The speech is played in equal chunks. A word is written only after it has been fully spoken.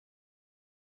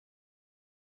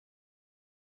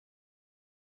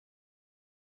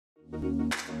The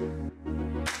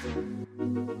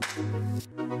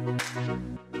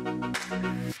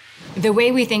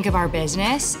way we think of our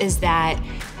business is that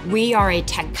we are a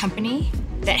tech company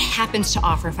that happens to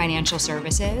offer financial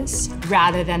services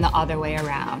rather than the other way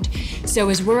around. So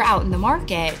as we're out in the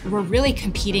market, we're really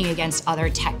competing against other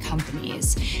tech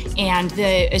companies. And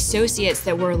the associates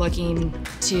that we're looking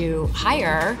to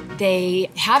hire,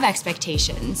 they have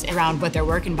expectations around what their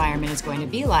work environment is going to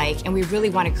be like. And we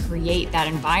really want to create that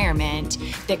environment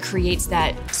that creates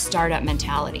that startup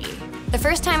mentality. The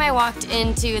first time I walked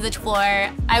into the floor,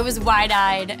 I was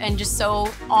wide-eyed and just so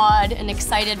awed and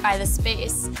excited by the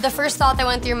space. The first thought that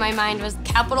went through my mind was,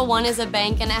 Capital One is a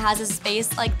bank and it has a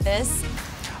space like this.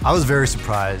 I was very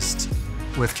surprised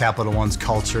with Capital One's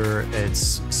culture,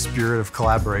 its spirit of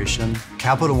collaboration.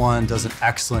 Capital One does an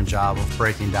excellent job of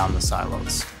breaking down the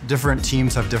silos. Different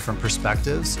teams have different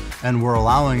perspectives, and we're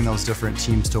allowing those different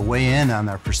teams to weigh in on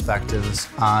their perspectives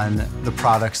on the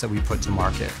products that we put to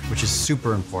market, which is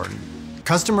super important.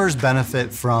 Customers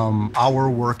benefit from our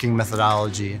working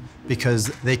methodology because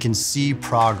they can see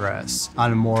progress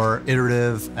on a more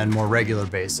iterative and more regular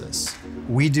basis.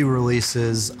 We do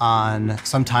releases on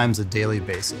sometimes a daily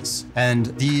basis, and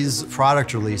these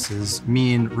product releases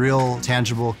mean real,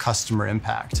 tangible customer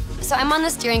impact. So I'm on the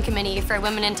steering committee for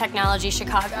Women in Technology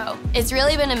Chicago. It's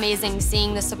really been amazing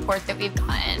seeing the support that we've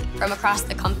gotten from across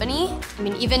the company. I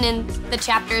mean, even in the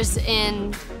chapters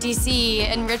in DC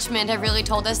and Richmond have really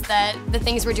told us that the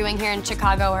things we're doing here in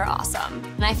Chicago are awesome.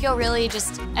 And I feel really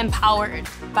just empowered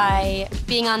by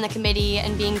being on the committee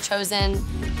and being chosen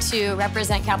to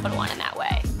represent Capital One in that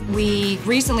way. We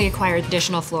recently acquired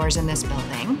additional floors in this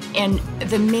building, and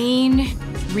the main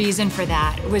reason for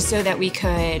that was so that we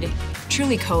could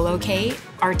truly co-locate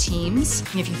our teams.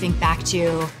 And if you think back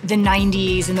to the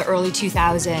 90s and the early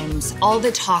 2000s, all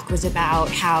the talk was about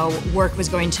how work was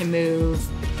going to move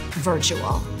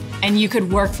virtual. And you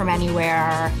could work from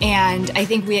anywhere. And I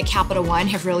think we at Capital One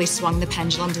have really swung the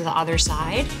pendulum to the other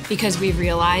side because we've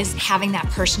realized having that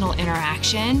personal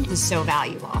interaction is so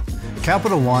valuable.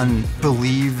 Capital One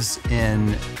believes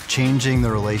in changing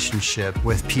the relationship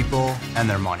with people and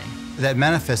their money. That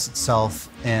manifests itself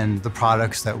in the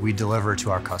products that we deliver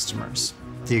to our customers.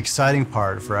 The exciting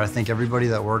part for, I think, everybody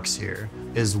that works here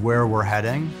is where we're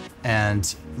heading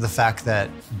and the fact that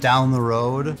down the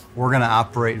road, we're going to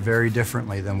operate very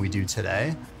differently than we do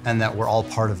today, and that we're all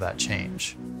part of that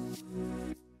change.